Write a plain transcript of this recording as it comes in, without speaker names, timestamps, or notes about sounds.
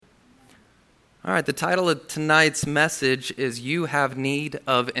All right, the title of tonight's message is You Have Need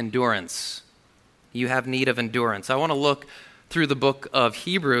of Endurance. You have need of endurance. I want to look through the book of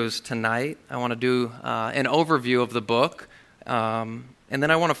Hebrews tonight. I want to do an overview of the book, and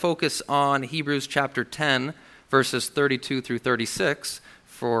then I want to focus on Hebrews chapter 10, verses 32 through 36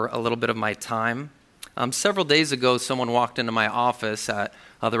 for a little bit of my time. Several days ago, someone walked into my office at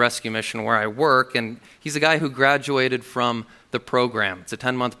the Rescue Mission where I work, and he's a guy who graduated from the program. It's a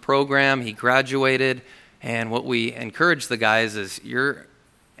 10-month program. He graduated, and what we encourage the guys is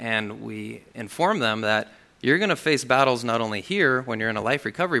we inform them that you're going to face battles not only here when you're in a life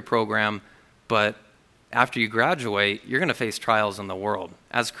recovery program, but after you graduate, you're going to face trials in the world.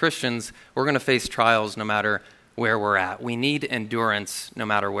 As Christians, we're going to face trials no matter where we're at. We need endurance no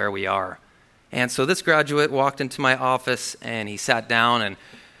matter where we are. And so this graduate walked into my office, and he sat down, and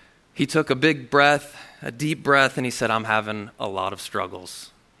he took a big breath, a deep breath, and he said, I'm having a lot of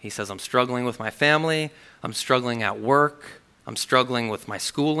struggles. He says, I'm struggling with my family. I'm struggling at work. I'm struggling with my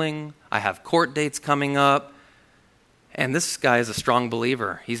schooling. I have court dates coming up. And this guy is a strong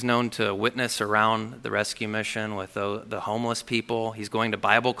believer. He's known to witness around the rescue mission with the homeless people. He's going to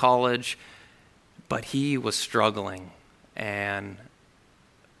Bible college. But he was struggling. And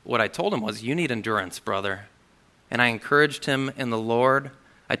what I told him was, you need endurance, brother. And I encouraged him in the Lord.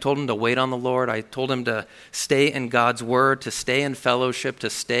 I told him to wait on the Lord. I told him to stay in God's word, to stay in fellowship, to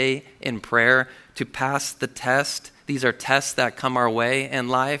stay in prayer, to pass the test. These are tests that come our way in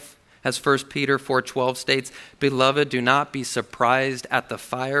life. As 1 Peter 4:12 states, Beloved, do not be surprised at the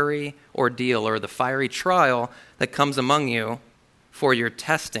fiery ordeal or the fiery trial that comes among you for your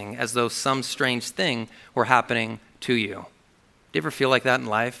testing, as though some strange thing were happening to you. Do you ever feel like that in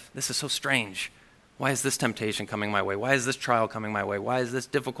life? This is so strange. Why is this temptation coming my way? Why is this trial coming my way? Why is this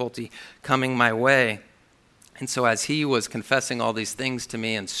difficulty coming my way? And so as he was confessing all these things to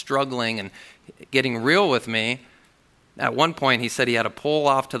me and struggling and getting real with me, at one point he said he had to pull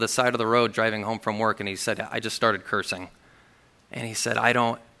off to the side of the road driving home from work, and he said, I just started cursing. And he said,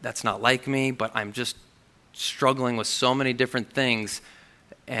 that's not like me, but I'm just struggling with so many different things.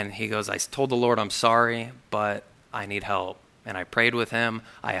 And he goes, I told the Lord I'm sorry, but I need help. And I prayed with him,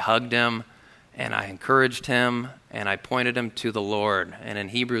 I hugged him, and I encouraged him, and I pointed him to the Lord. And in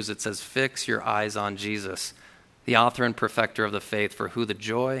Hebrews it says, fix your eyes on Jesus, the author and perfecter of the faith, for who the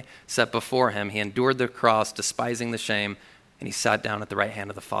joy set before him, he endured the cross, despising the shame, and he sat down at the right hand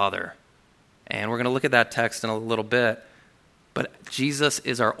of the Father. And we're going to look at that text in a little bit, but Jesus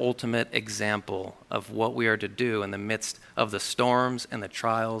is our ultimate example of what we are to do in the midst of the storms and the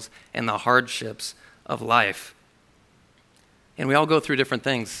trials and the hardships of life. And we all go through different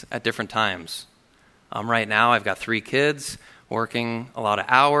things at different times. Right now, I've got 3 kids, working a lot of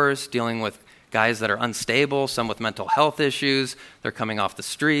hours, dealing with guys that are unstable, some with mental health issues. They're coming off the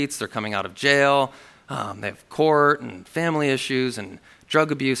streets. They're coming out of jail. They have court and family issues and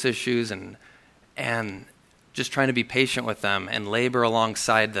drug abuse issues, and just trying to be patient with them and labor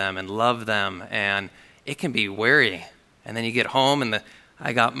alongside them and love them. And it can be weary. And then you get home, and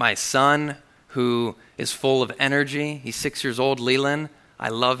I got my son who is full of energy. He's 6 years old, Leland. I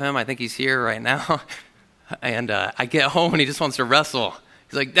love him. I think he's here right now. And I get home, and he just wants to wrestle.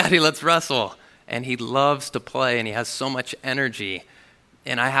 He's like, Daddy, let's wrestle. And he loves to play, and he has so much energy.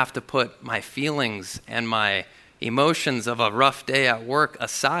 And I have to put my feelings and my emotions of a rough day at work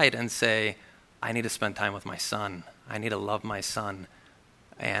aside and say, I need to spend time with my son. I need to love my son.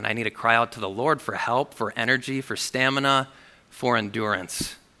 And I need to cry out to the Lord for help, for energy, for stamina, for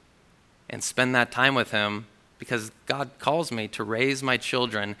endurance. And spend that time with him, because God calls me to raise my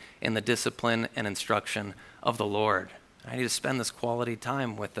children in the discipline and instruction of the Lord. I need to spend this quality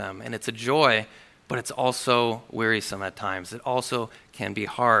time with them. And it's a joy, but it's also wearisome at times. It also can be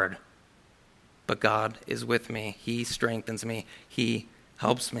hard. But God is with me. He strengthens me. He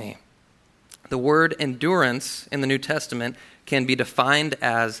helps me. The word endurance in the New Testament can be defined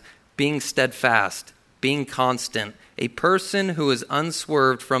as being steadfast, being constant, a person who is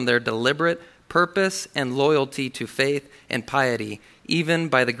unswerved from their deliberate purpose and loyalty to faith and piety, even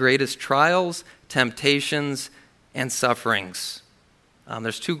by the greatest trials, temptations, and sufferings.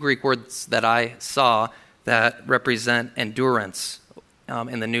 There's 2 Greek words that I saw that represent endurance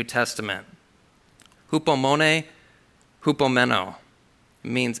in the New Testament. Hupomone, hupomeno. It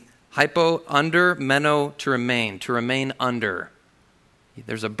means hypo, under, meno, to remain under.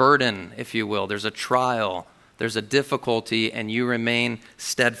 There's a burden, if you will. There's a trial. There's a difficulty, and you remain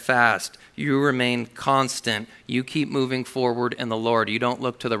steadfast. You remain constant. You keep moving forward in the Lord. You don't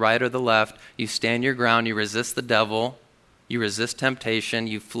look to the right or the left. You stand your ground. You resist the devil. You resist temptation.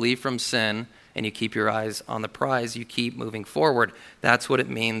 You flee from sin, and you keep your eyes on the prize. You keep moving forward. That's what it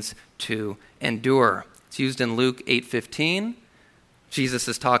means to endure. It's used in Luke 8:15. Jesus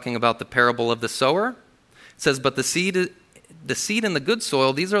is talking about the parable of the sower. It says, but the seed in the good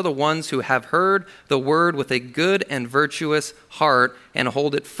soil, these are the ones who have heard the word with a good and virtuous heart and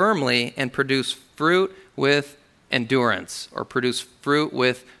hold it firmly and produce fruit with endurance, or produce fruit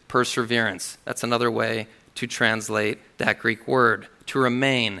with perseverance. That's another way to translate that Greek word, to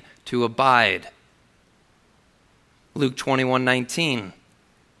remain, to abide. Luke 21:19,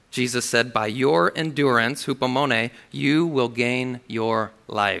 Jesus said, by your endurance, hupomone, you will gain your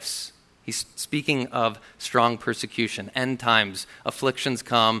lives. He's speaking of strong persecution, end times, afflictions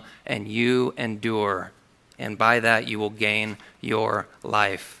come, and you endure. And by that, you will gain your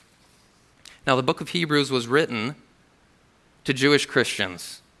life. Now, the book of Hebrews was written to Jewish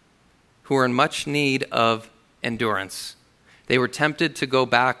Christians who were in much need of endurance. They were tempted to go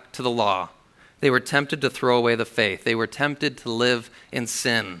back to the law. They were tempted to throw away the faith. They were tempted to live in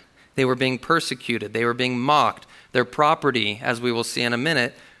sin. They were being persecuted. They were being mocked. Their property, as we will see in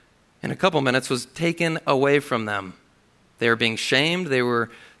a couple minutes, was taken away from them. They were being shamed. They were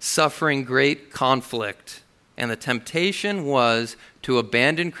suffering great conflict. And the temptation was to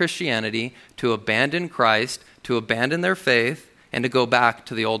abandon Christianity, to abandon Christ, to abandon their faith, and to go back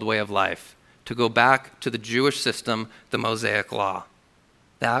to the old way of life, to go back to the Jewish system, the Mosaic law.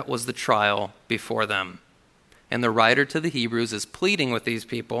 That was the trial before them. And the writer to the Hebrews is pleading with these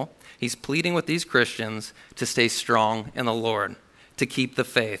people. He's pleading with these Christians to stay strong in the Lord, to keep the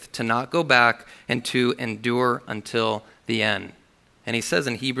faith, to not go back, and to endure until the end. And he says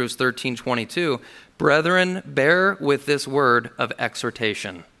in Hebrews 13:22, brethren, bear with this word of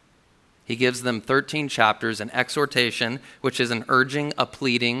exhortation. He gives them 13 chapters, an exhortation, which is an urging, a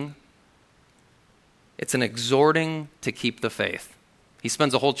pleading. It's an exhorting to keep the faith. He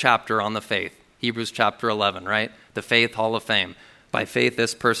spends a whole chapter on the faith. Hebrews chapter 11, right? The faith hall of fame. By faith,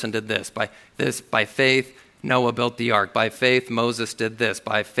 this person did this. By faith, Noah built the ark. By faith, Moses did this.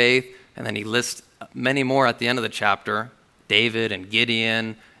 By faith, and then he lists many more at the end of the chapter. David and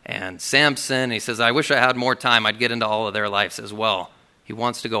Gideon and Samson. He says, I wish I had more time. I'd get into all of their lives as well. He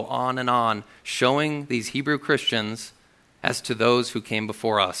wants to go on and on, showing these Hebrew Christians as to those who came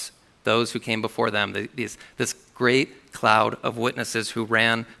before us, those who came before them, this great cloud of witnesses who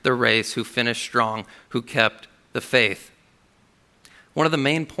ran the race, who finished strong, who kept the faith. One of the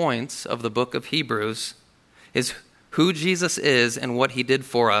main points of the book of Hebrews is who Jesus is and what he did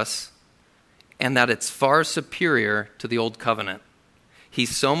for us, and that it's far superior to the old covenant.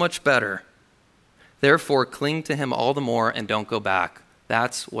 He's so much better. Therefore, cling to him all the more and don't go back.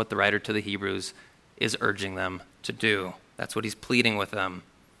 That's what the writer to the Hebrews is urging them to do. That's what he's pleading with them.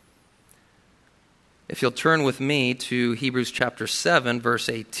 If you'll turn with me to Hebrews chapter 7, verse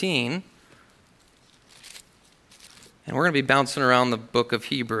 18. And we're going to be bouncing around the book of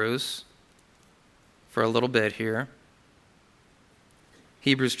Hebrews for a little bit here.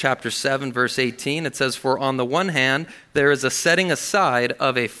 Hebrews chapter 7, verse 18, it says, for on the one hand, there is a setting aside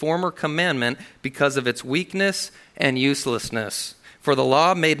of a former commandment because of its weakness and uselessness. For the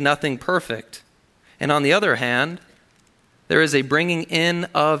law made nothing perfect. And on the other hand, there is a bringing in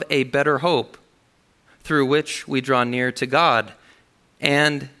of a better hope, through which we draw near to God.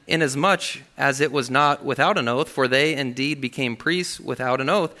 And inasmuch as it was not without an oath, for they indeed became priests without an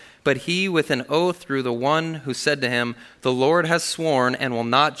oath, but he with an oath through the one who said to him, the Lord has sworn and will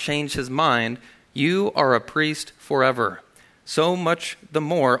not change his mind, you are a priest forever. So much the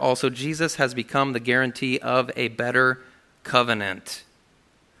more also Jesus has become the guarantee of a better covenant.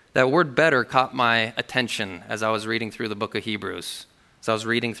 That word better caught my attention as I was reading through the book of Hebrews. As I was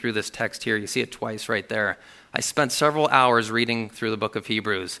reading through this text here, you see it twice right there. I spent several hours reading through the book of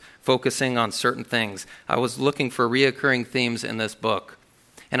Hebrews, focusing on certain things. I was looking for reoccurring themes in this book.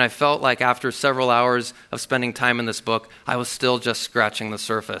 And I felt like after several hours of spending time in this book, I was still just scratching the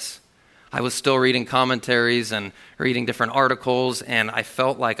surface. I was still reading commentaries and reading different articles, and I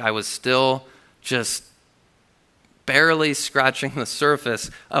felt like I was still just barely scratching the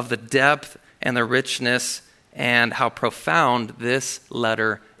surface of the depth and the richness and how profound this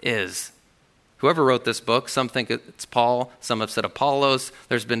letter is. Whoever wrote this book, some think it's Paul, some have said Apollos.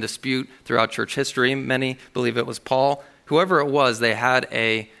 There's been dispute throughout church history. Many believe it was Paul. Whoever it was, they had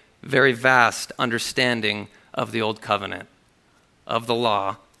a very vast understanding of the Old Covenant, of the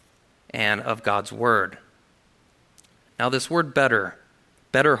law, and of God's Word. Now this word better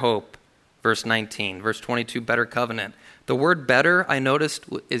hope, verse 19, verse 22, better covenant. The word better, I noticed,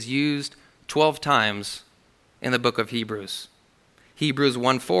 is used 12 times in the book of Hebrews. Hebrews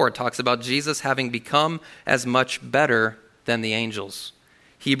 1:4 talks about Jesus having become as much better than the angels.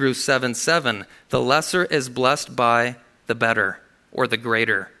 Hebrews 7:7, the lesser is blessed by the better or the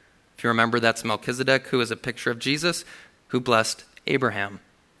greater. If you remember, that's Melchizedek, who is a picture of Jesus, who blessed Abraham.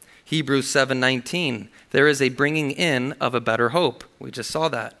 Hebrews 7:19, there is a bringing in of a better hope. We just saw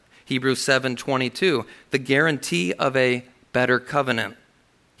that. Hebrews 7:22, the guarantee of a better covenant.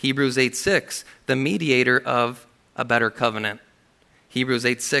 Hebrews 8:6, the mediator of a better covenant. Hebrews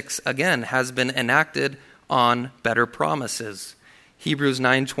 8:6, again, has been enacted on better promises. Hebrews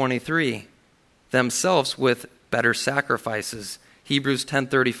 9:23, themselves with better sacrifices. Hebrews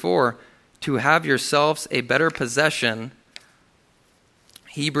 10:34, to have yourselves a better possession.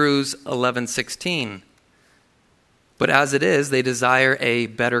 Hebrews 11:16, but as it is, they desire a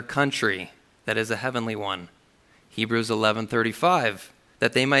better country, that is a heavenly one. Hebrews 11:35,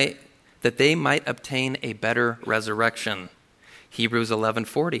 that they might obtain a better resurrection. Hebrews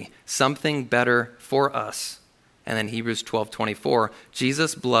 11:40, something better for us. And then Hebrews 12:24,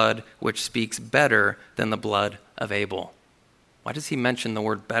 Jesus' blood, which speaks better than the blood of Abel. Why does he mention the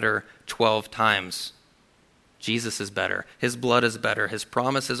word better 12 times? Jesus is better. His blood is better. His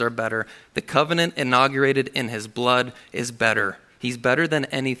promises are better. The covenant inaugurated in his blood is better. He's better than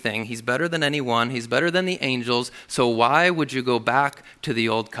anything. He's better than anyone. He's better than the angels. So why would you go back to the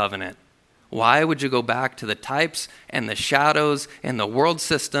old covenant? Why would you go back to the types and the shadows and the world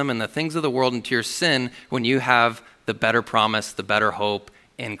system and the things of the world and to your sin when you have the better promise, the better hope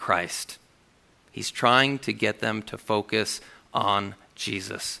in Christ? He's trying to get them to focus on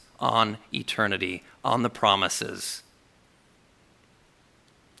Jesus, on eternity, on the promises.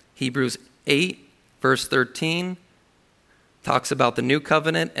 Hebrews 8, verse 13, talks about the new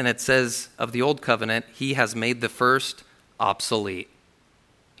covenant, and it says of the old covenant, he has made the first obsolete.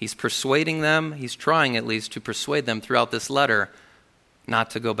 He's persuading them, he's trying at least to persuade them throughout this letter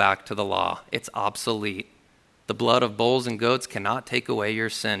not to go back to the law. It's obsolete. The blood of bulls and goats cannot take away your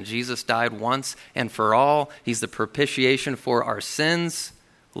sin. Jesus died once and for all. He's the propitiation for our sins.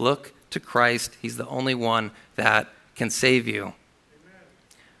 Look to Christ. He's the only one that can save you. Amen.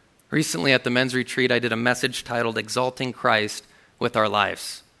 Recently at the men's retreat, I did a message titled Exalting Christ with Our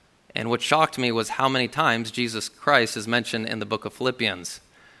Lives. And what shocked me was how many times Jesus Christ is mentioned in the book of Philippians.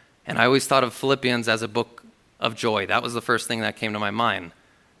 And I always thought of Philippians as a book of joy. That was the first thing that came to my mind.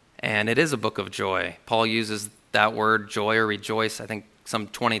 And it is a book of joy. Paul uses that word joy or rejoice, I think some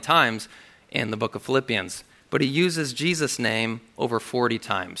 20 times in the book of Philippians. But he uses Jesus' name over 40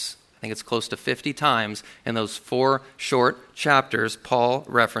 times. I think it's close to 50 times in those 4 short chapters. Paul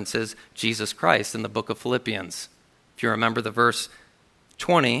references Jesus Christ in the book of Philippians. If you remember the verse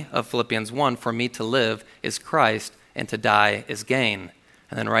 20 of Philippians 1, for me to live is Christ and to die is gain.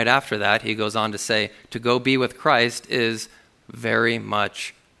 And then right after that, he goes on to say, to go be with Christ is very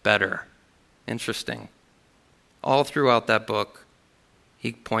much better. Interesting. All throughout that book,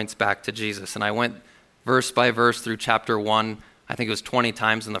 he points back to Jesus. And I went verse by verse through chapter 1. I think it was 20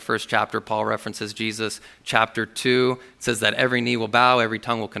 times in the first chapter, Paul references Jesus. Chapter 2 says that every knee will bow, every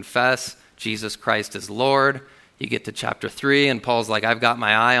tongue will confess Jesus Christ is Lord. You get to chapter 3, and Paul's like, I've got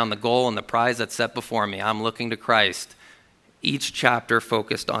my eye on the goal and the prize that's set before me. I'm looking to Christ. Each chapter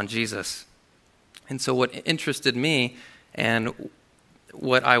focused on Jesus. And so what interested me and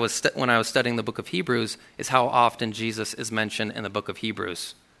what I was when I was studying the book of Hebrews is how often Jesus is mentioned in the book of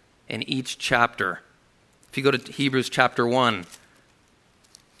Hebrews. In each chapter. If you go to Hebrews chapter 1,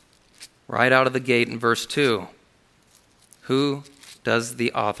 right out of the gate in verse 2, who does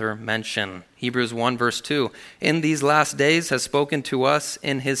the author mention? Hebrews 1 verse 2, in these last days has spoken to us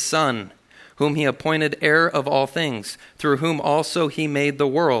in his Son, whom he appointed heir of all things, through whom also he made the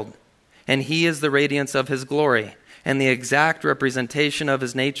world. And he is the radiance of his glory, and the exact representation of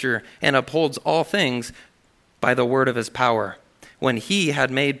his nature, and upholds all things by the word of his power. When he had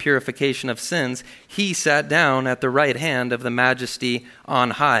made purification of sins, he sat down at the right hand of the majesty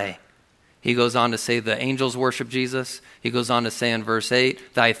on high. He goes on to say the angels worship Jesus. He goes on to say in verse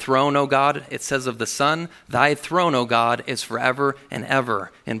 8, thy throne, O God, it says of the Son, thy throne, O God, is forever and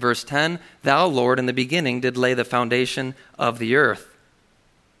ever. In verse 10, thou, Lord, in the beginning did lay the foundation of the earth.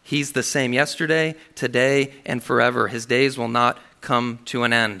 He's the same yesterday, today, and forever. His days will not come to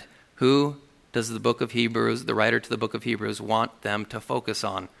an end. Who does the book of Hebrews, the writer to the book of Hebrews, want them to focus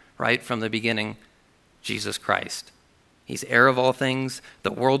on? Right from the beginning, Jesus Christ. He's heir of all things.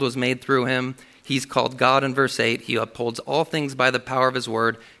 The world was made through him. He's called God in verse 8. He upholds all things by the power of his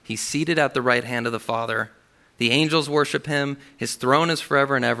word. He's seated at the right hand of the Father. The angels worship him. His throne is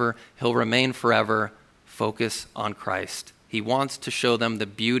forever and ever. He'll remain forever. Focus on Christ. He wants to show them the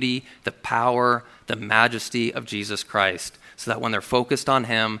beauty, the power, the majesty of Jesus Christ, so that when they're focused on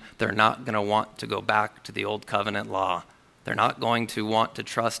him, they're not going to want to go back to the old covenant law. They're not going to want to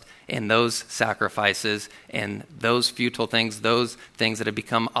trust in those sacrifices and those futile things, those things that have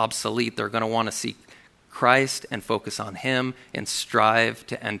become obsolete. They're going to want to seek Christ and focus on him and strive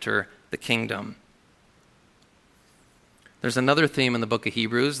to enter the kingdom. There's another theme in the book of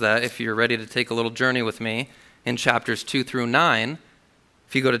Hebrews that, if you're ready to take a little journey with me, in chapters 2 through 9,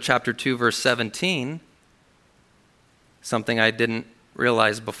 if you go to chapter 2, verse 17, something I didn't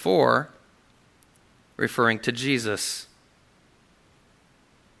realize before, referring to Jesus.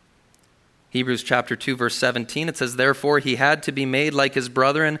 Hebrews chapter 2, verse 17, it says, "Therefore he had to be made like his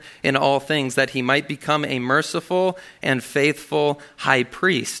brethren in all things, that he might become a merciful and faithful high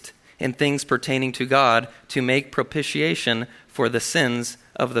priest in things pertaining to God, to make propitiation for the sins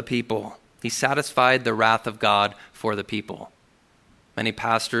of the people." He satisfied the wrath of God for the people. Many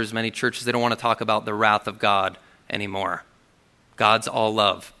pastors, many churches, they don't want to talk about the wrath of God anymore. God's all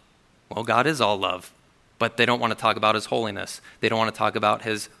love. Well, God is all love, but they don't want to talk about his holiness. They don't want to talk about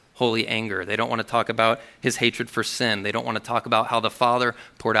his holy anger. They don't want to talk about his hatred for sin. They don't want to talk about how the Father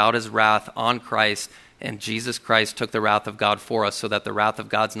poured out his wrath on Christ, and Jesus Christ took the wrath of God for us so that the wrath of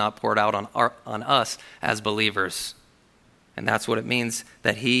God's not poured out on us as believers. And that's what it means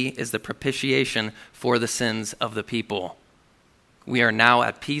that he is the propitiation for the sins of the people. We are now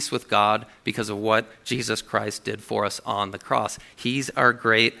at peace with God because of what Jesus Christ did for us on the cross. He's our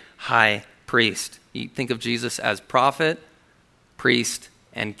great high priest. You think of Jesus as prophet, priest,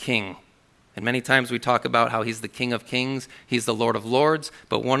 and king. And many times we talk about how he's the King of Kings, he's the Lord of Lords,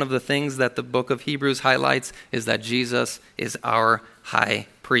 but one of the things that the book of Hebrews highlights is that Jesus is our high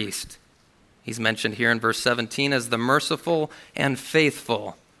priest. He's mentioned here in verse 17 as the merciful and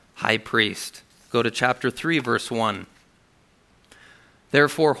faithful high priest. Go to chapter 3, verse 1.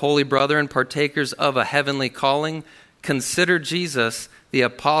 "Therefore, holy brethren, partakers of a heavenly calling, consider Jesus the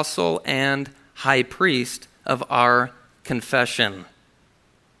apostle and high priest of our confession."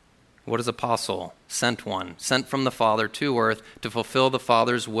 What is apostle? Sent one, sent from the Father to earth to fulfill the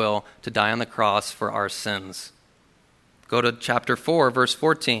Father's will, to die on the cross for our sins. Go to chapter 4, verse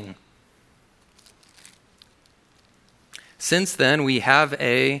 14. "Since then we have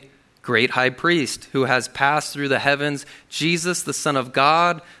a great high priest who has passed through the heavens, Jesus, the Son of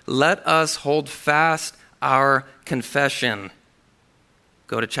God. Let us hold fast our confession."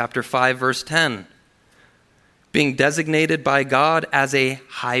 Go to chapter 5, verse 10. "Being designated by God as a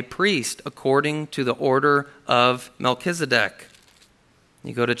high priest according to the order of Melchizedek."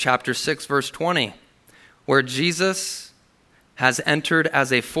 You go to chapter 6, verse 20, where Jesus has entered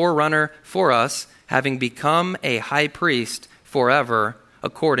as a forerunner for us, having become a high priest forever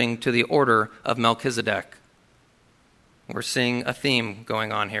according to the order of Melchizedek. We're seeing a theme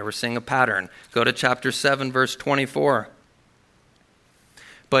going on here. We're seeing a pattern. Go to chapter 7, verse 24.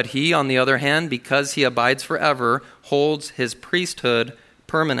 "But he, on the other hand, because he abides forever, holds his priesthood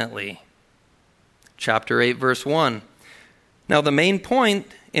permanently." Chapter 8, verse 1. Now the main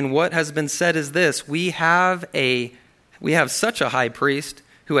point in what has been said is this: we have such a high priest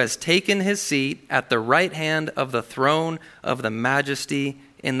who has taken his seat at the right hand of the throne of the majesty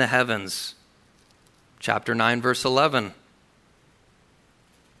in the heavens. Chapter 9, verse 11.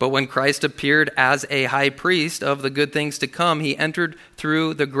 "But when Christ appeared as a high priest of the good things to come, he entered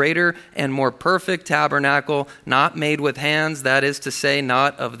through the greater and more perfect tabernacle, not made with hands, that is to say,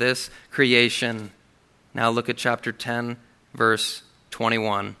 not of this creation." Now look at chapter 10, verse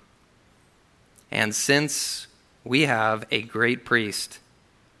 21. "And since we have a great priest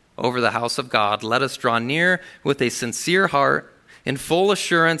over the house of God, let us draw near with a sincere heart, in full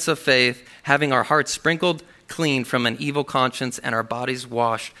assurance of faith, having our hearts sprinkled clean from an evil conscience and our bodies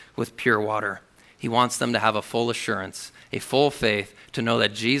washed with pure water." He wants them to have a full assurance, a full faith, to know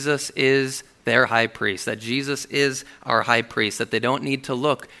that Jesus is their high priest, that Jesus is our high priest, that they don't need to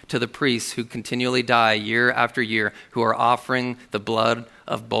look to the priests who continually die year after year, who are offering the blood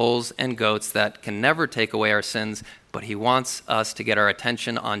of bulls and goats that can never take away our sins. But he wants us to get our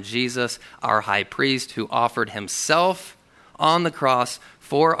attention on Jesus, our high priest, who offered himself on the cross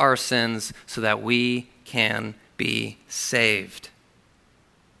for our sins so that we can be saved.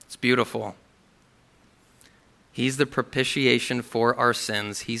 It's beautiful. He's the propitiation for our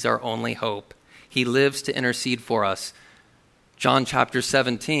sins. He's our only hope. He lives to intercede for us. John chapter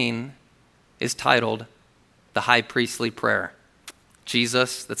 17 is titled the High Priestly Prayer.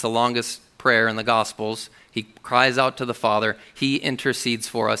 Jesus, that's the longest prayer in the Gospels. He cries out to the Father. He intercedes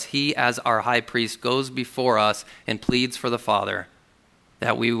for us. He, as our high priest, goes before us and pleads for the Father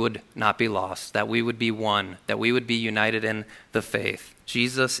that we would not be lost, that we would be one, that we would be united in the faith.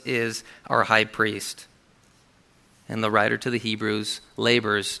 Jesus is our high priest. And the writer to the Hebrews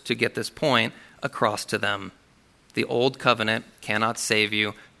labors to get this point across to them. The old covenant cannot save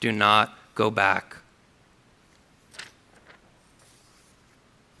you. Do not go back.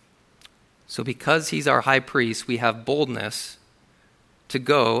 So because he's our high priest, we have boldness to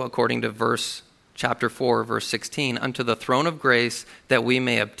go, according to chapter 4, verse 16, unto the throne of grace, that we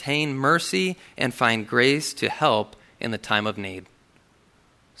may obtain mercy and find grace to help in the time of need.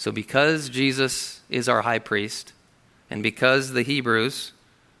 So because Jesus is our high priest, and because the Hebrews,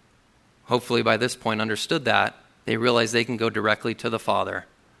 hopefully by this point, understood that, they realize they can go directly to the Father.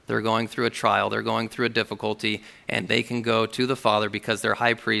 They're going through a trial, they're going through a difficulty, and they can go to the Father because their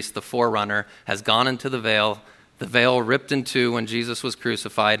high priest, the forerunner, has gone into the veil ripped in two when Jesus was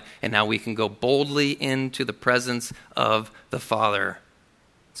crucified, and now we can go boldly into the presence of the Father.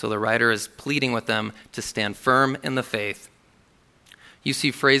 So the writer is pleading with them to stand firm in the faith. You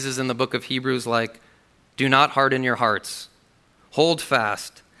see phrases in the book of Hebrews like, do not harden your hearts, hold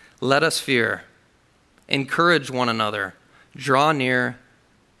fast, let us fear, encourage one another, draw near,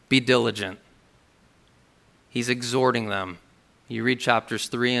 be diligent. He's exhorting them. You read chapters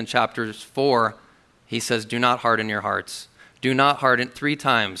 3 and chapters 4, he says, do not harden your hearts. Do not harden, 3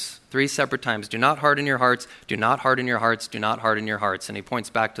 separate times. Do not harden your hearts, do not harden your hearts, do not harden your hearts. And he points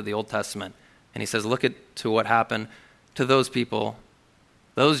back to the Old Testament. And he says, look to what happened to those people,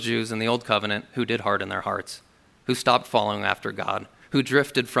 those Jews in the Old Covenant who did harden their hearts, who stopped following after God, who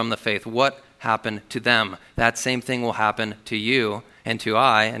drifted from the faith. What happened to them? That same thing will happen to you and to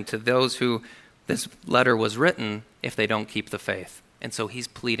I and to those who this letter was written if they don't keep the faith. And so he's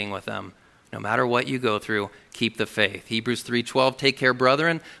pleading with them. No matter what you go through, keep the faith. Hebrews 3:12, take care,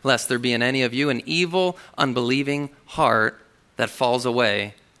 brethren, lest there be in any of you an evil, unbelieving heart that falls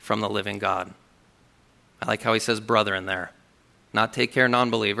away from the living God. I like how he says brethren there. Not take care,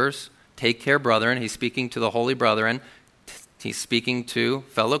 non-believers. Take care, brethren. He's speaking to the holy brethren. He's speaking to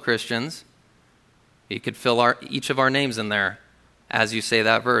fellow Christians. You could fill each of our names in there as you say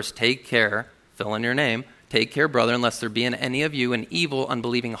that verse. Take care, fill in your name. Take care, brethren, lest there be in any of you an evil,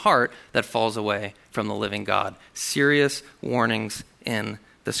 unbelieving heart that falls away from the living God. Serious warnings in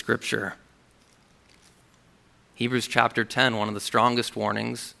the Scripture. Hebrews chapter 10, one of the strongest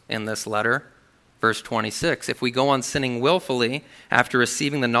warnings in this letter, verse 26. If we go on sinning willfully after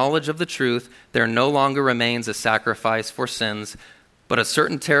receiving the knowledge of the truth, there no longer remains a sacrifice for sins, but a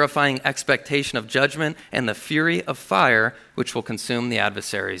certain terrifying expectation of judgment and the fury of fire which will consume the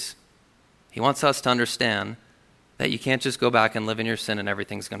adversaries. He wants us to understand that you can't just go back and live in your sin and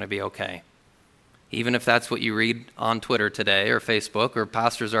everything's going to be okay. Even if that's what you read on Twitter today or Facebook or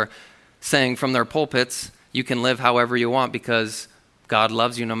pastors are saying from their pulpits, you can live however you want because God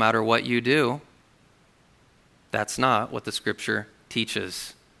loves you no matter what you do. That's not what the Scripture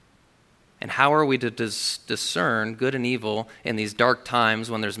teaches. And how are we to discern good and evil in these dark times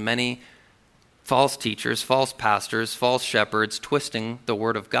when there's many false teachers, false pastors, false shepherds twisting the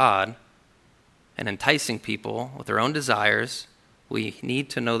Word of God and enticing people with their own desires? We need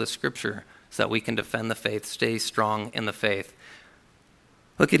to know the Scripture so that we can defend the faith, stay strong in the faith.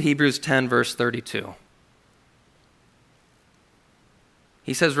 Look at Hebrews 10, verse 32.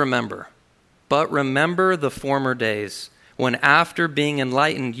 He says, remember, but remember the former days, when after being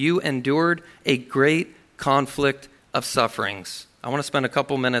enlightened, you endured a great conflict of sufferings. I want to spend a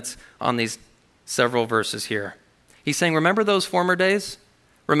couple minutes on these several verses here. He's saying, remember those former days?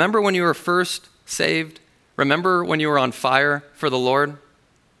 Remember when you were first saved? Remember when you were on fire for the Lord?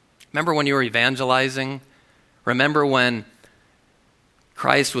 Remember when you were evangelizing? Remember when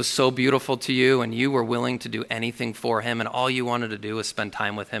Christ was so beautiful to you and you were willing to do anything for him and all you wanted to do was spend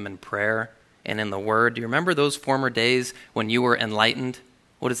time with him in prayer and in the Word? Do you remember those former days when you were enlightened?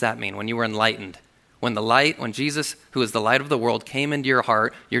 What does that mean, when you were enlightened? When Jesus, who is the light of the world, came into your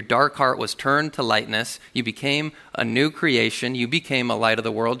heart, your dark heart was turned to lightness. You became a new creation. You became a light of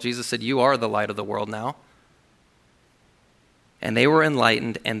the world. Jesus said, you are the light of the world now. And they were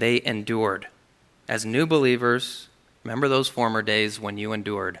enlightened and they endured. As new believers, remember those former days when you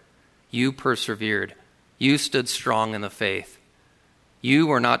endured. You persevered. You stood strong in the faith. You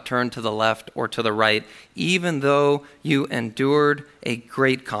were not turned to the left or to the right, even though you endured a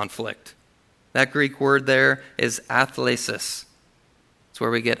great conflict. That Greek word there is athlesis. It's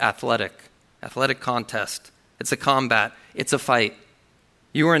where we get athletic contest. It's a combat. It's a fight.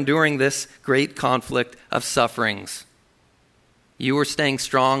 You were enduring this great conflict of sufferings. You were staying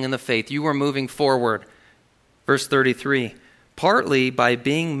strong in the faith. You were moving forward. Verse 33, partly by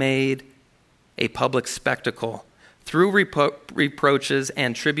being made a public spectacle through reproaches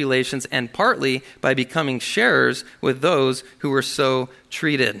and tribulations, and partly by becoming sharers with those who were so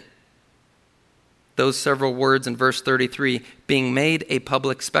treated. Those several words in verse 33, being made a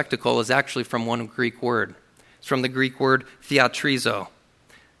public spectacle, is actually from one Greek word. It's from the Greek word theatrizo,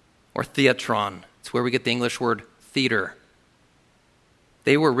 or theatron. It's where we get the English word theater.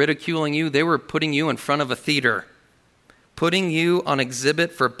 They were ridiculing you. They were putting you in front of a theater, putting you on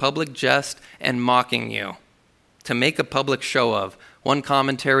exhibit for public jest and mocking you to make a public show of. One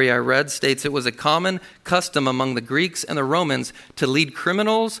commentary I read states it was a common custom among the Greeks and the Romans to lead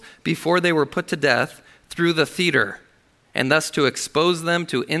criminals before they were put to death through the theater, and thus to expose them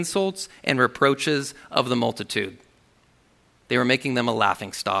to insults and reproaches of the multitude. They were making them a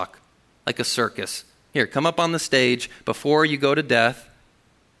laughingstock, like a circus. Here, come up on the stage before you go to death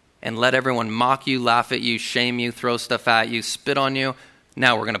and let everyone mock you, laugh at you, shame you, throw stuff at you, spit on you.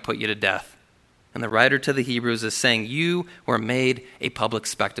 Now we're going to put you to death. And the writer to the Hebrews is saying, you were made a public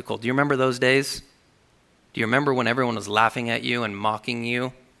spectacle. Do you remember those days? Do you remember when everyone was laughing at you and mocking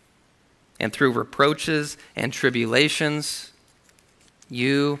you? And through reproaches and tribulations,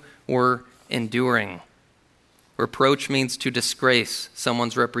 you were enduring. Reproach means to disgrace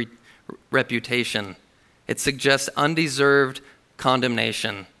someone's reputation. It suggests undeserved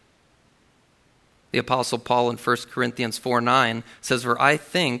condemnation. The Apostle Paul in 1 Corinthians 4:9 says, "For I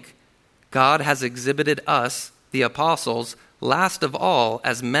think God has exhibited us, the apostles, last of all,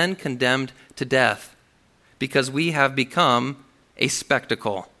 as men condemned to death, because we have become a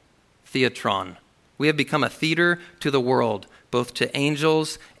spectacle," theatron. We have become a theater to the world, both to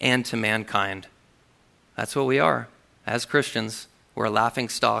angels and to mankind. That's what we are. As Christians, we're a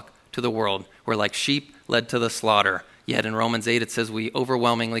laughingstock to the world. We're like sheep led to the slaughter. Yet in Romans 8 it says we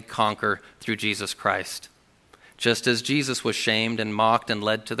overwhelmingly conquer through Jesus Christ. Just as Jesus was shamed and mocked and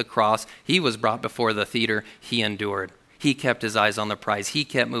led to the cross, he was brought before the theater, he endured. He kept his eyes on the prize. He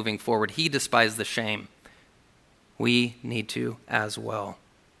kept moving forward. He despised the shame. We need to as well.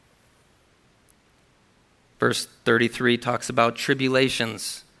 Verse 33 talks about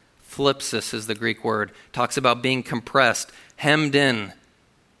tribulations. Thlipsis is the Greek word. Talks about being compressed, hemmed in.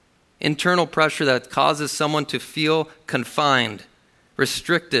 Internal pressure that causes someone to feel confined,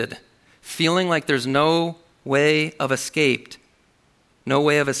 restricted, feeling like there's no way of escape. No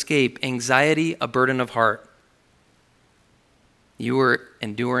way of escape. Anxiety, a burden of heart. You were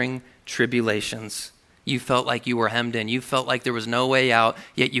enduring tribulations. You felt like you were hemmed in. You felt like there was no way out,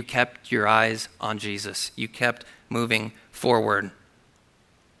 yet you kept your eyes on Jesus. You kept moving forward.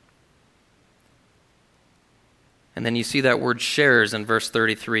 And then you see that word shares in verse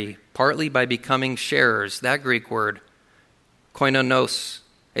 33. Partly by becoming sharers. That Greek word, koinonos.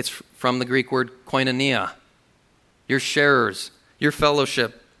 It's from the Greek word koinonia. Your sharers, your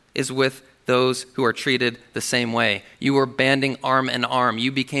fellowship is with those who are treated the same way. You were banding arm in arm.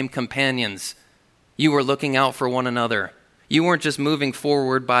 You became companions. You were looking out for one another. You weren't just moving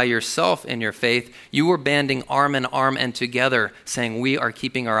forward by yourself in your faith. You were banding arm in arm and together, saying, we are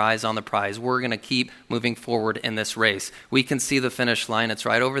keeping our eyes on the prize. We're going to keep moving forward in this race. We can see the finish line. It's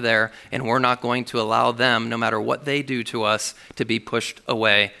right over there, and we're not going to allow them, no matter what they do to us, to be pushed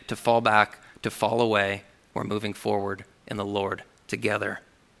away, to fall back, to fall away. We're moving forward in the Lord together.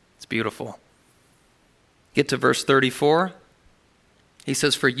 It's beautiful. Get to verse 34. He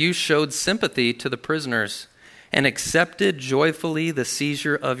says, "For you showed sympathy to the prisoners and accepted joyfully the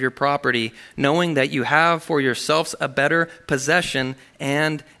seizure of your property, knowing that you have for yourselves a better possession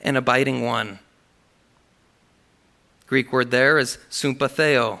and an abiding one." Greek word there is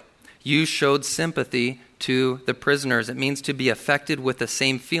sympatheo. You showed sympathy to the prisoners. It means to be affected with the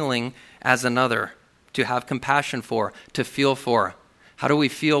same feeling as another, to have compassion for, to feel for. How do we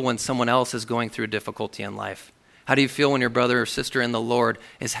feel when someone else is going through difficulty in life? How do you feel when your brother or sister in the Lord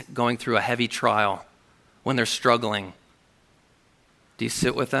is going through a heavy trial? When they're struggling? Do you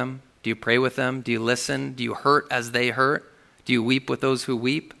sit with them? Do you pray with them? Do you listen? Do you hurt as they hurt? Do you weep with those who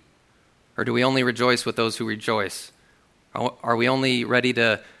weep? Or do we only rejoice with those who rejoice? Are we only ready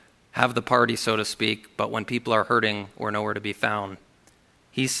to have the party, so to speak, but when people are hurting, we're nowhere to be found?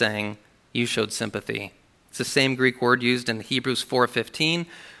 He's saying, you showed sympathy. It's the same Greek word used in Hebrews 4:15,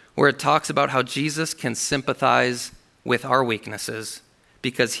 where it talks about how Jesus can sympathize with our weaknesses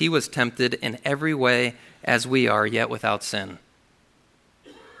because he was tempted in every way as we are, yet without sin.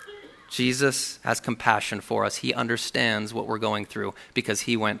 Jesus has compassion for us. He understands what we're going through because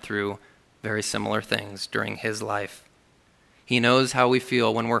he went through very similar things during his life. He knows how we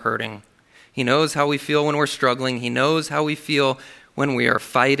feel when we're hurting. He knows how we feel when we're struggling. He knows how we feel when we are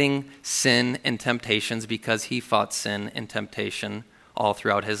fighting sin and temptations because he fought sin and temptation all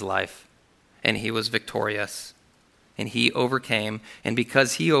throughout his life. And he was victorious. And he overcame. And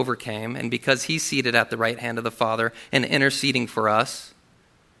because he overcame, and because he's seated at the right hand of the Father and interceding for us,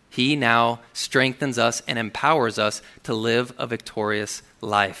 he now strengthens us and empowers us to live a victorious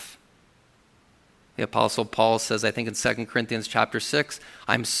life. The Apostle Paul says, I think in 2 Corinthians chapter 6,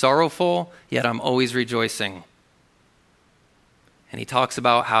 I'm sorrowful, yet I'm always rejoicing. And he talks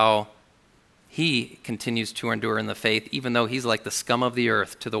about how he continues to endure in the faith, even though he's like the scum of the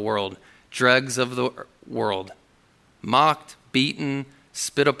earth to the world, dregs of the world, mocked, beaten,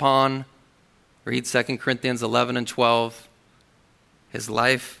 spit upon. Read 2 Corinthians 11 and 12. His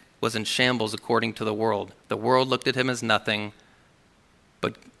life was in shambles according to the world. The world looked at him as nothing.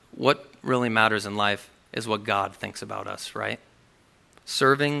 But what really matters in life is what God thinks about us, right?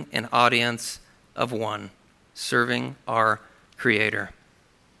 Serving an audience of one, serving our Creator.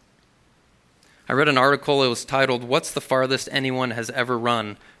 I read an article, it was titled, What's the Farthest Anyone Has Ever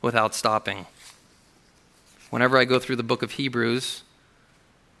Run Without Stopping? Whenever I go through the book of Hebrews,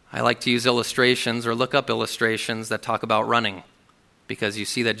 I like to use illustrations or look up illustrations that talk about running, because you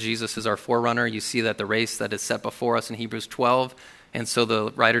see that Jesus is our forerunner. You see that the race that is set before us in Hebrews 12, and so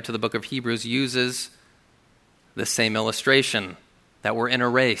the writer to the book of Hebrews uses the same illustration, that we're in a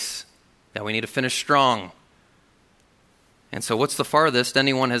race, that we need to finish strong. And so what's the farthest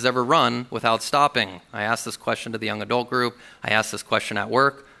anyone has ever run without stopping? I asked this question to the young adult group. I asked this question at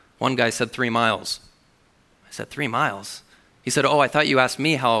work. One guy said 3 miles. I said, 3 miles? He said, I thought you asked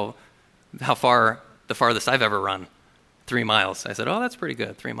me how far the farthest I've ever run. 3 miles. I said, that's pretty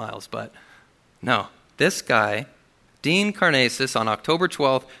good, 3 miles. But no, this guy, Dean Karnazes, on October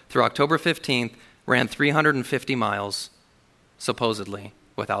 12th through October 15th, ran 350 miles, supposedly,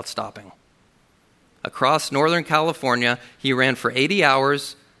 without stopping. Across Northern California, he ran for 80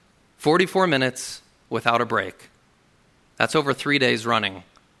 hours, 44 minutes, without a break. That's over 3 days running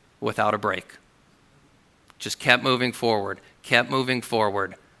without a break. Just kept moving forward, kept moving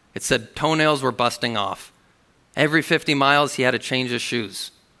forward. It said toenails were busting off. Every 50 miles, he had to change his shoes.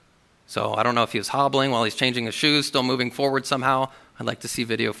 So I don't know if he was hobbling while he's changing his shoes, still moving forward somehow. I'd like to see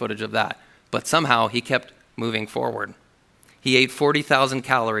video footage of that. But somehow, he kept moving forward. He ate 40,000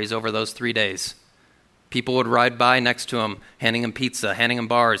 calories over those 3 days. People would ride by next to him, handing him pizza, handing him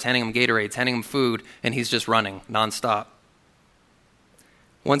bars, handing him Gatorades, handing him food, and he's just running nonstop.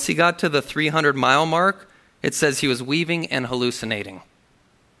 Once he got to the 300-mile mark, it says he was weaving and hallucinating.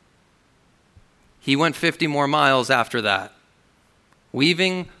 He went 50 more miles after that.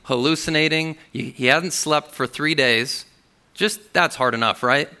 Weaving, hallucinating. He hadn't slept for 3 days. Just, that's hard enough,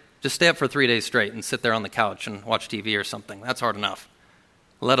 right? Just stay up for 3 days straight and sit there on the couch and watch TV or something. That's hard enough.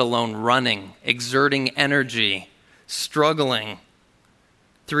 Let alone running, exerting energy, struggling.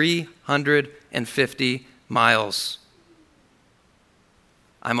 350 miles.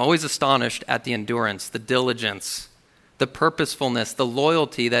 I'm always astonished at the endurance, the diligence, the purposefulness, the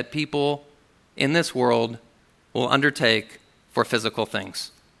loyalty that people in this world will undertake for physical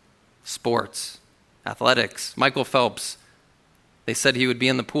things. Sports, athletics. Michael Phelps, they said he would be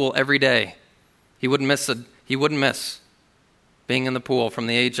in the pool every day. He wouldn't miss being in the pool from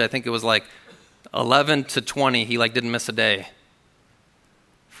the age, I think it was like 11 to 20, he didn't miss a day.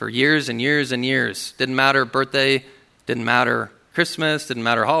 For years and years and years. Didn't matter birthday, didn't matter Christmas, didn't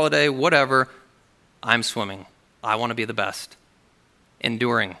matter holiday, whatever. I'm swimming. I want to be the best.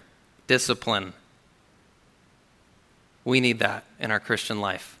 Enduring. Discipline. We need that in our Christian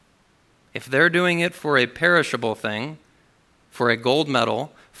life. If they're doing it for a perishable thing, for a gold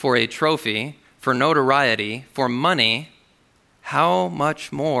medal, for a trophy, for notoriety, for money, how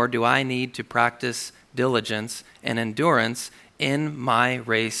much more do I need to practice diligence and endurance in my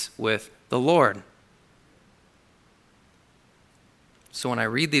race with the Lord? So when I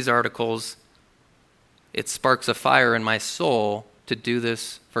read these articles, it sparks a fire in my soul to do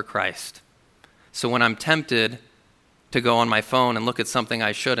this for Christ. So when I'm tempted to go on my phone and look at something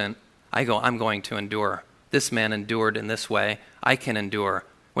I shouldn't, I go, I'm going to endure. This man endured in this way. I can endure.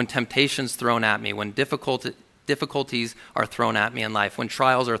 When temptation's thrown at me, when difficulties are thrown at me in life, when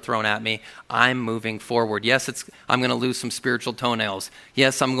trials are thrown at me, I'm moving forward. Yes, I'm going to lose some spiritual toenails.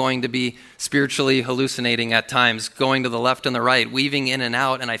 Yes, I'm going to be spiritually hallucinating at times, going to the left and the right, weaving in and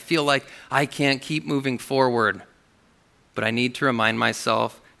out, and I feel like I can't keep moving forward. But I need to remind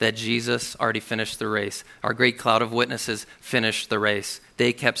myself that Jesus already finished the race. Our great cloud of witnesses finished the race.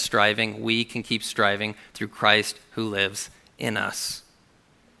 They kept striving. We can keep striving through Christ who lives in us.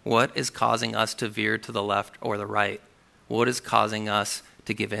 What is causing us to veer to the left or the right? What is causing us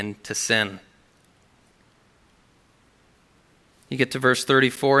to give in to sin? You get to verse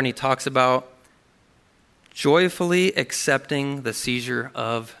 34 and he talks about joyfully accepting the seizure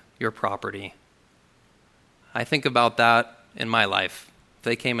of your property. I think about that in my life. If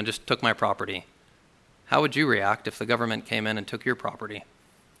they came and just took my property, how would you react if the government came in and took your property?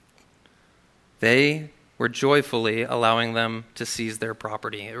 They were joyfully allowing them to seize their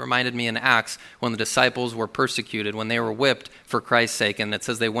property. It reminded me in Acts when the disciples were persecuted, when they were whipped for Christ's sake, and it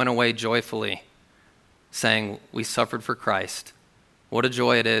says they went away joyfully, saying, we suffered for Christ. What a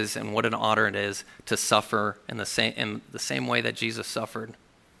joy it is and what an honor it is to suffer in the same way that Jesus suffered.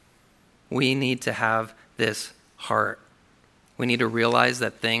 We need to have this heart. We need to realize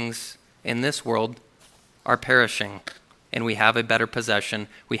that things in this world are perishing, and we have a better possession.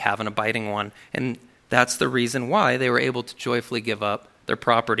 We have an abiding one. And that's the reason why they were able to joyfully give up their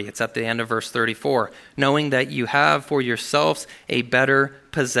property. It's at the end of verse 34. Knowing that you have for yourselves a better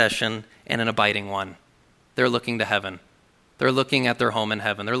possession and an abiding one. They're looking to heaven. They're looking at their home in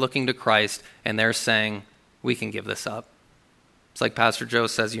heaven. They're looking to Christ, and they're saying, we can give this up. It's like Pastor Joe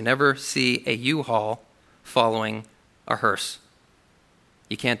says, you never see a U-Haul following a hearse.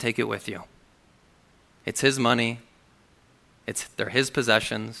 You can't take it with you. It's his money, they're his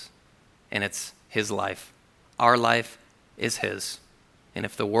possessions, and it's his life. Our life is his. And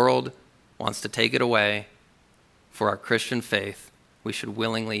if the world wants to take it away for our Christian faith, we should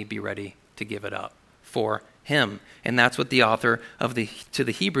willingly be ready to give it up for him. And that's what the author to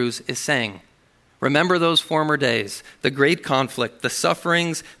the Hebrews is saying. Remember those former days, the great conflict, the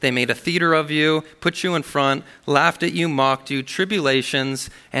sufferings. They made a theater of you, put you in front, laughed at you, mocked you, tribulations,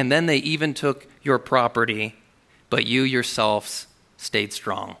 and then they even took your property, but you yourselves stayed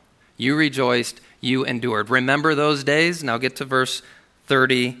strong. You rejoiced, you endured. Remember those days? Now get to verse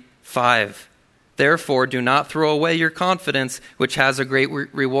 35. Therefore, do not throw away your confidence, which has a great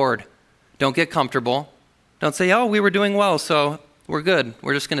reward. Don't get comfortable. Don't say, we were doing well, so we're good.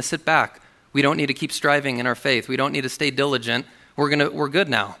 We're just going to sit back. We don't need to keep striving in our faith. We don't need to stay diligent. We're good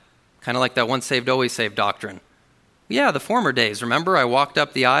now. Kind of like that once saved, always saved doctrine. Yeah, the former days. Remember, I walked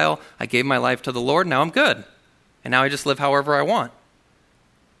up the aisle. I gave my life to the Lord. Now I'm good. And now I just live however I want.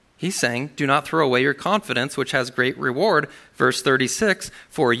 He's saying, do not throw away your confidence, which has great reward. Verse 36,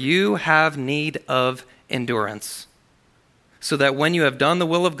 for you have need of endurance, so that when you have done the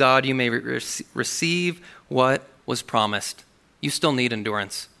will of God, you may receive what was promised. You still need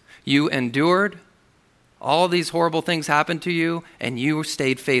endurance. You endured. All these horrible things happened to you, and you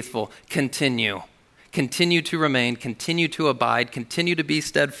stayed faithful. Continue. Continue to remain. Continue to abide. Continue to be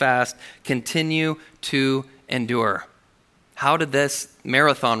steadfast. Continue to endure. How did this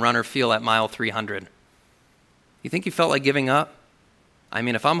marathon runner feel at mile 300? You think he felt like giving up? I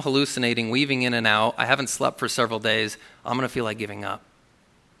mean, if I'm hallucinating, weaving in and out, I haven't slept for several days, I'm going to feel like giving up.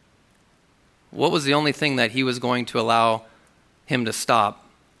 What was the only thing that he was going to allow him to stop?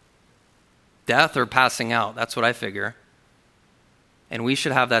 Death or passing out? That's what I figure. And we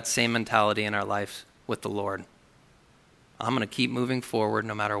should have that same mentality in our life with the Lord. I'm going to keep moving forward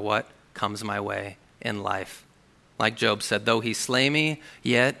no matter what comes my way in life. Like Job said, though he slay me,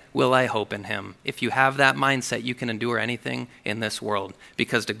 yet will I hope in him. If you have that mindset, you can endure anything in this world.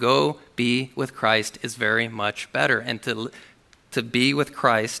 Because to go be with Christ is very much better. And to be with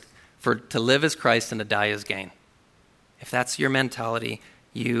Christ, to live as Christ and to die as gain. If that's your mentality,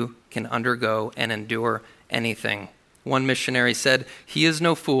 you can undergo and endure anything. One missionary said, he is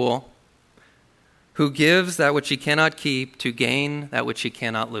no fool who gives that which he cannot keep to gain that which he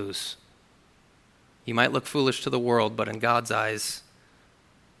cannot lose. You might look foolish to the world, but in God's eyes,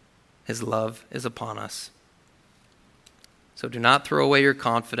 his love is upon us. So do not throw away your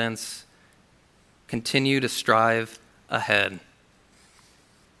confidence. Continue to strive ahead.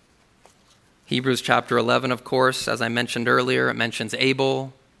 Hebrews chapter 11, of course, as I mentioned earlier, it mentions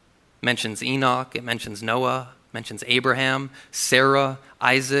Abel, mentions Enoch, it mentions Noah, mentions Abraham, Sarah,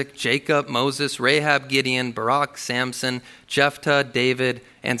 Isaac, Jacob, Moses, Rahab, Gideon, Barak, Samson, Jephthah, David,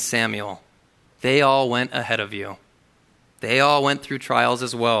 and Samuel. They all went ahead of you. They all went through trials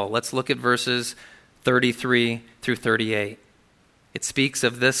as well. Let's look at verses 33 through 38. It speaks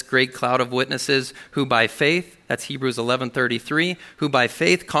of this great cloud of witnesses who by faith, that's Hebrews 11:33, who by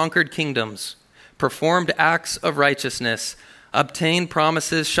faith conquered kingdoms, performed acts of righteousness, obtained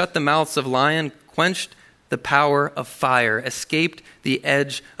promises, shut the mouths of lions, quenched the power of fire, escaped the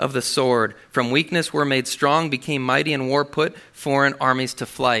edge of the sword. From weakness were made strong, became mighty in war, put foreign armies to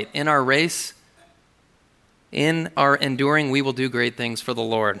flight. In our race, in our enduring, we will do great things for the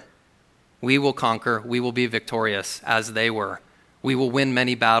Lord. We will conquer. We will be victorious as they were. We will win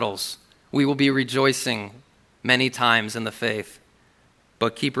many battles. We will be rejoicing many times in the faith.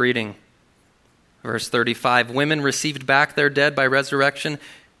 But keep reading. Verse 35, women received back their dead by resurrection,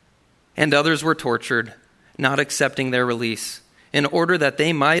 and others were tortured, not accepting their release, in order that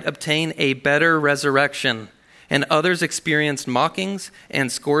they might obtain a better resurrection. And others experienced mockings and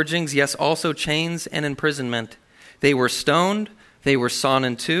scourgings, yes, also chains and imprisonment. They were stoned, they were sawn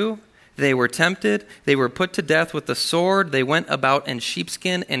in two, They were tempted. They were put to death with the sword. They went about in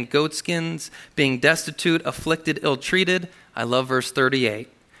sheepskin and goatskins, being destitute, afflicted, ill-treated. I love verse 38.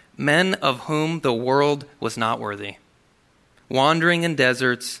 Men of whom the world was not worthy, wandering in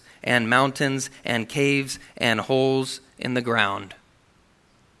deserts and mountains and caves and holes in the ground.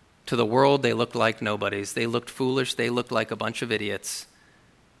 To the world, they looked like nobodies. They looked foolish. They looked like a bunch of idiots.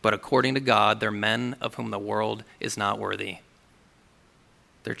 But according to God, they're men of whom the world is not worthy.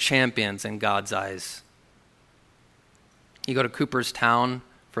 They're champions in God's eyes. You go to Cooperstown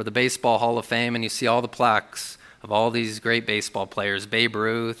for the Baseball Hall of Fame, and you see all the plaques of all these great baseball players, Babe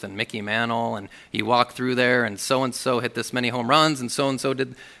Ruth and Mickey Mantle, and you walk through there, and so hit this many home runs, and so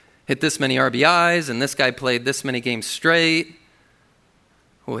did hit this many RBIs, and this guy played this many games straight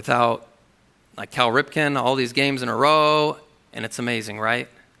without, like Cal Ripken, all these games in a row, and it's amazing, right?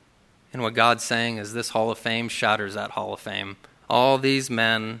 And what God's saying is this Hall of Fame shatters that Hall of Fame. All these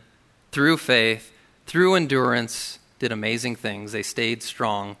men, through faith, through endurance, did amazing things. They stayed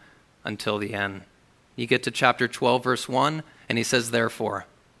strong until the end. You get to chapter 12, verse 1, and he says, therefore.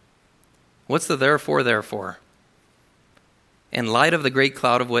 What's the therefore? In light of the great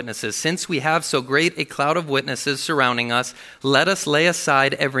cloud of witnesses, since we have so great a cloud of witnesses surrounding us, let us lay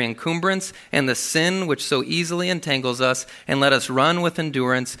aside every encumbrance and the sin which so easily entangles us, and let us run with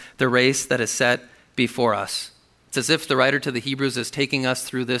endurance the race that is set before us. It's as if the writer to the Hebrews is taking us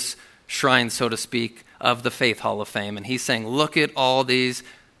through this shrine, so to speak, of the Faith Hall of Fame. And he's saying, look at all these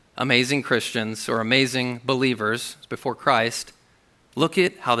amazing Christians or amazing believers before Christ. Look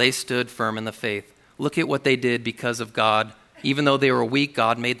at how they stood firm in the faith. Look at what they did because of God. Even though they were weak,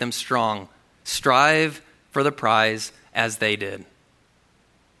 God made them strong. Strive for the prize as they did.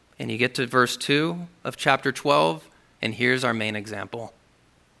 And you get to verse 2 of chapter 12, and here's our main example.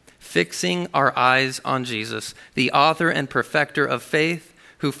 Fixing our eyes on Jesus, the author and perfecter of faith,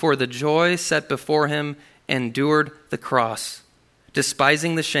 who for the joy set before him endured the cross,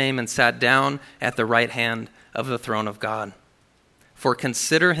 despising the shame, and sat down at the right hand of the throne of God. For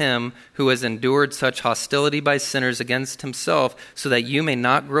consider him who has endured such hostility by sinners against himself, so that you may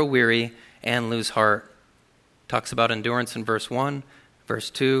not grow weary and lose heart. Talks about endurance in verse 1, verse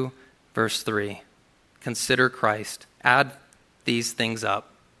 2, verse 3. Consider Christ. Add these things up.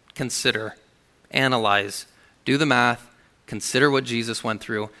 Consider, analyze, do the math, consider what Jesus went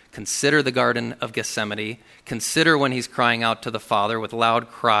through, consider the Garden of Gethsemane, consider when he's crying out to the Father with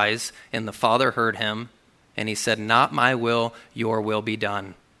loud cries, and the Father heard him, and he said, not my will, your will be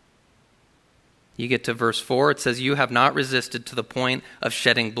done. You get to verse 4, it says, you have not resisted to the point of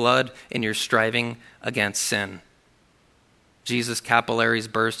shedding blood in your striving against sin. Jesus' capillaries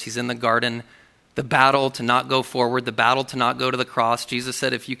burst, he's in the garden. The battle to not go forward, the battle to not go to the cross. Jesus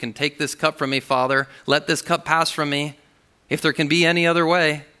said, if you can take this cup from me, Father, let this cup pass from me, if there can be any other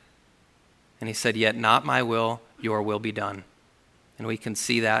way. And he said, yet not my will, your will be done. And we can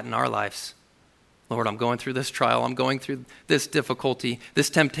see that in our lives. Lord, I'm going through this trial. I'm going through this difficulty. This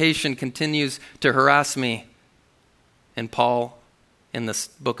temptation continues to harass me. And Paul, in this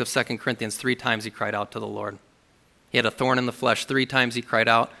book of 2 Corinthians, 3 times he cried out to the Lord. He had a thorn in the flesh. 3 times he cried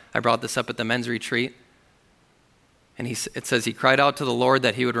out. I brought this up at the men's retreat. And it says he cried out to the Lord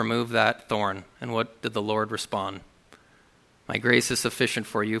that he would remove that thorn. And what did the Lord respond? My grace is sufficient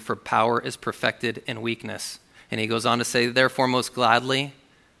for you, for power is perfected in weakness. And he goes on to say, therefore most gladly,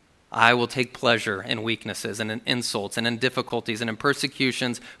 I will take pleasure in weaknesses and in insults and in difficulties and in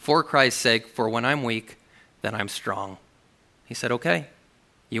persecutions for Christ's sake, for when I'm weak, then I'm strong. He said, okay,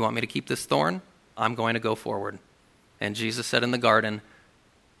 you want me to keep this thorn? I'm going to go forward. And Jesus said in the garden,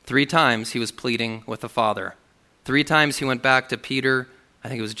 3 times he was pleading with the Father. 3 times he went back to Peter, I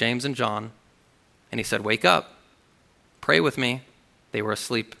think it was James and John, and he said, wake up, pray with me. They were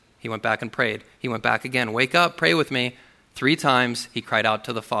asleep. He went back and prayed. He went back again, wake up, pray with me. 3 times he cried out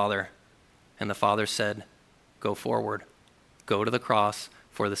to the Father, and the Father said, go forward, go to the cross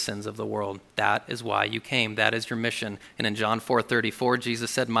for the sins of the world. That is why you came. That is your mission. And in John 4:34, Jesus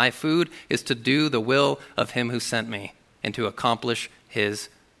said, my food is to do the will of him who sent me and to accomplish his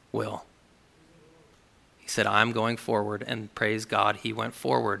will. He said, I'm going forward, and praise God, he went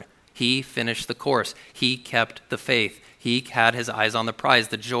forward. He finished the course. He kept the faith. He had his eyes on the prize,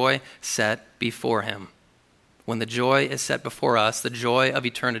 the joy set before him. When the joy is set before us, the joy of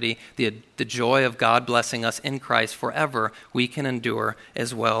eternity, the joy of God blessing us in Christ forever, we can endure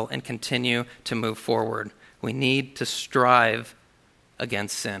as well and continue to move forward. We need to strive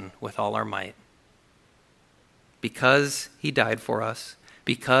against sin with all our might. Because he died for us,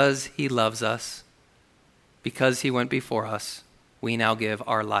 because he loves us, because he went before us, we now give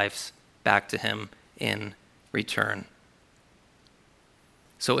our lives back to him in return.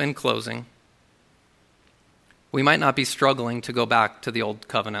 So in closing, we might not be struggling to go back to the old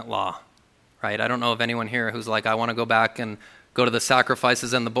covenant law, right? I don't know of anyone here who's like, I want to go back and go to the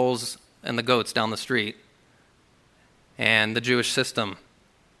sacrifices and the bulls and the goats down the street and the Jewish system,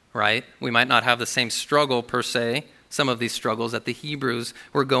 right? We might not have the same struggle per se, some of these struggles that the Hebrews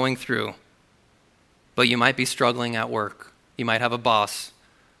were going through. But you might be struggling at work. You might have a boss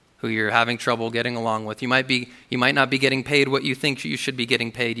who you're having trouble getting along with. You might not be getting paid what you think you should be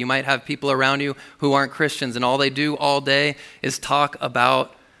getting paid. You might have people around you who aren't Christians, and all they do all day is talk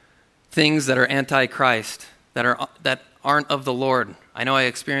about things that are anti-Christ, that aren't of the Lord. I know I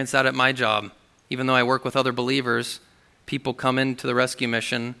experience that at my job. Even though I work with other believers, people come into the rescue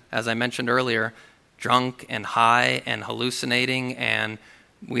mission, as I mentioned earlier, drunk and high and hallucinating, and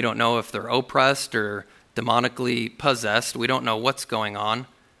we don't know if they're oppressed or demonically possessed. We don't know what's going on,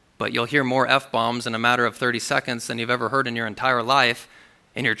 but you'll hear more F-bombs in a matter of 30 seconds than you've ever heard in your entire life,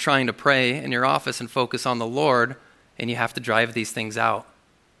 and you're trying to pray in your office and focus on the Lord, and you have to drive these things out.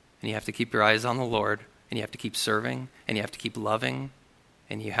 And you have to keep your eyes on the Lord, and you have to keep serving, and you have to keep loving,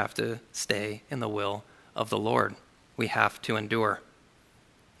 and you have to stay in the will of the Lord. We have to endure.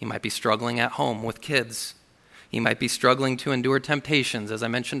 You might be struggling at home with kids. You might be struggling to endure temptations, as I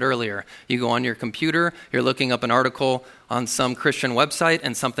mentioned earlier. You go on your computer, you're looking up an article on some Christian website,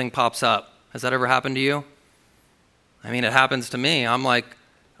 and something pops up. Has that ever happened to you? I mean, it happens to me. I'm like,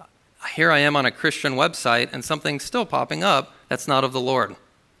 here I am on a Christian website, and something's still popping up that's not of the Lord.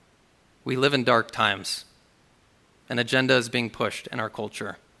 We live in dark times. An agenda is being pushed in our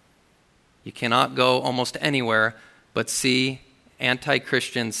culture. You cannot go almost anywhere but see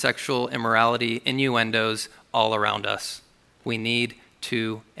anti-Christian sexual immorality innuendos all around us. We need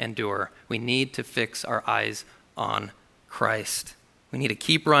to endure. We need to fix our eyes on Christ. We need to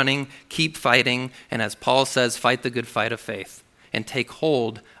keep running, keep fighting, and as Paul says, fight the good fight of faith and take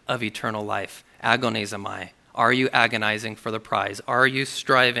hold of eternal life. Agonizomai. Are you agonizing for the prize? Are you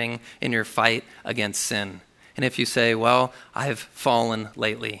striving in your fight against sin? And if you say, well, I've fallen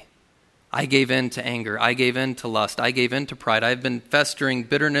lately. I gave in to anger. I gave in to lust. I gave in to pride. I've been festering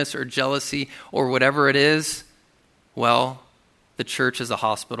bitterness or jealousy or whatever it is. Well, the church is a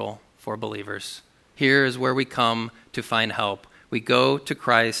hospital for believers. Here is where we come to find help. We go to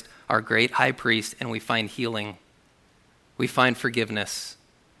Christ, our great high priest, and we find healing. We find forgiveness.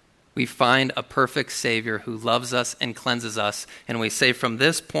 We find a perfect Savior who loves us and cleanses us. And we say, from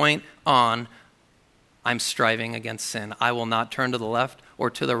this point on, I'm striving against sin. I will not turn to the left or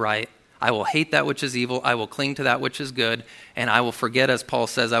to the right. I will hate that which is evil. I will cling to that which is good. And I will forget, as Paul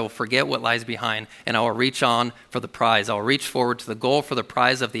says, I will forget what lies behind. And I will reach on for the prize. I will reach forward to the goal for the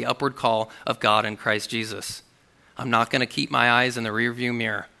prize of the upward call of God in Christ Jesus. I'm not going to keep my eyes in the rearview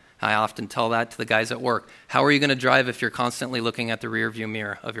mirror. I often tell that to the guys at work. How are you going to drive if you're constantly looking at the rearview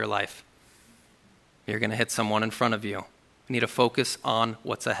mirror of your life? You're going to hit someone in front of you. You need to focus on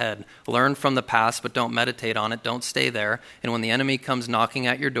what's ahead. Learn from the past, but don't meditate on it. Don't stay there. And when the enemy comes knocking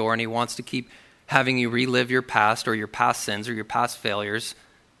at your door and he wants to keep having you relive your past or your past sins or your past failures,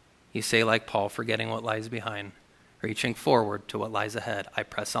 you say like Paul, forgetting what lies behind, reaching forward to what lies ahead. I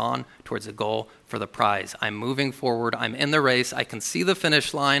press on towards the goal for the prize. I'm moving forward. I'm in the race. I can see the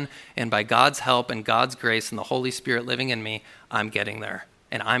finish line. And by God's help and God's grace and the Holy Spirit living in me, I'm getting there.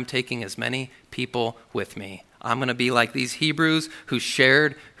 And I'm taking as many people with me. I'm going to be like these Hebrews who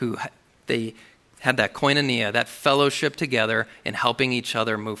shared, they had that koinonia, that fellowship together in helping each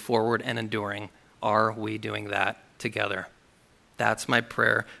other move forward and enduring. Are we doing that together? That's my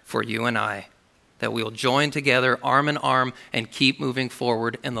prayer for you and I, that we will join together arm in arm and keep moving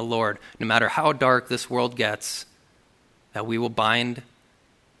forward in the Lord. No matter how dark this world gets, that we will bind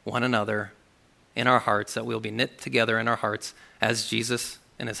one another in our hearts, that we'll be knit together in our hearts as Jesus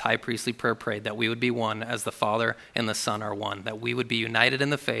in his high priestly prayer prayed, that we would be one as the Father and the Son are one, that we would be united in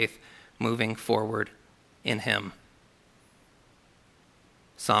the faith, moving forward in him.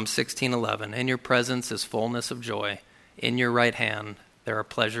 Psalm 16:11, in your presence is fullness of joy. In your right hand there are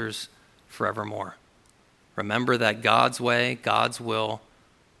pleasures forevermore. Remember that God's way, God's will,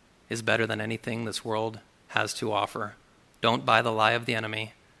 is better than anything this world has to offer. Don't buy the lie of the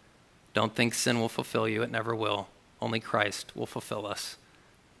enemy. Don't think sin will fulfill you. It never will. Only Christ will fulfill us.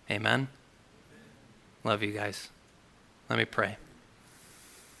 Amen. Love you guys. Let me pray.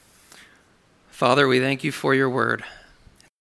 Father, we thank you for your word.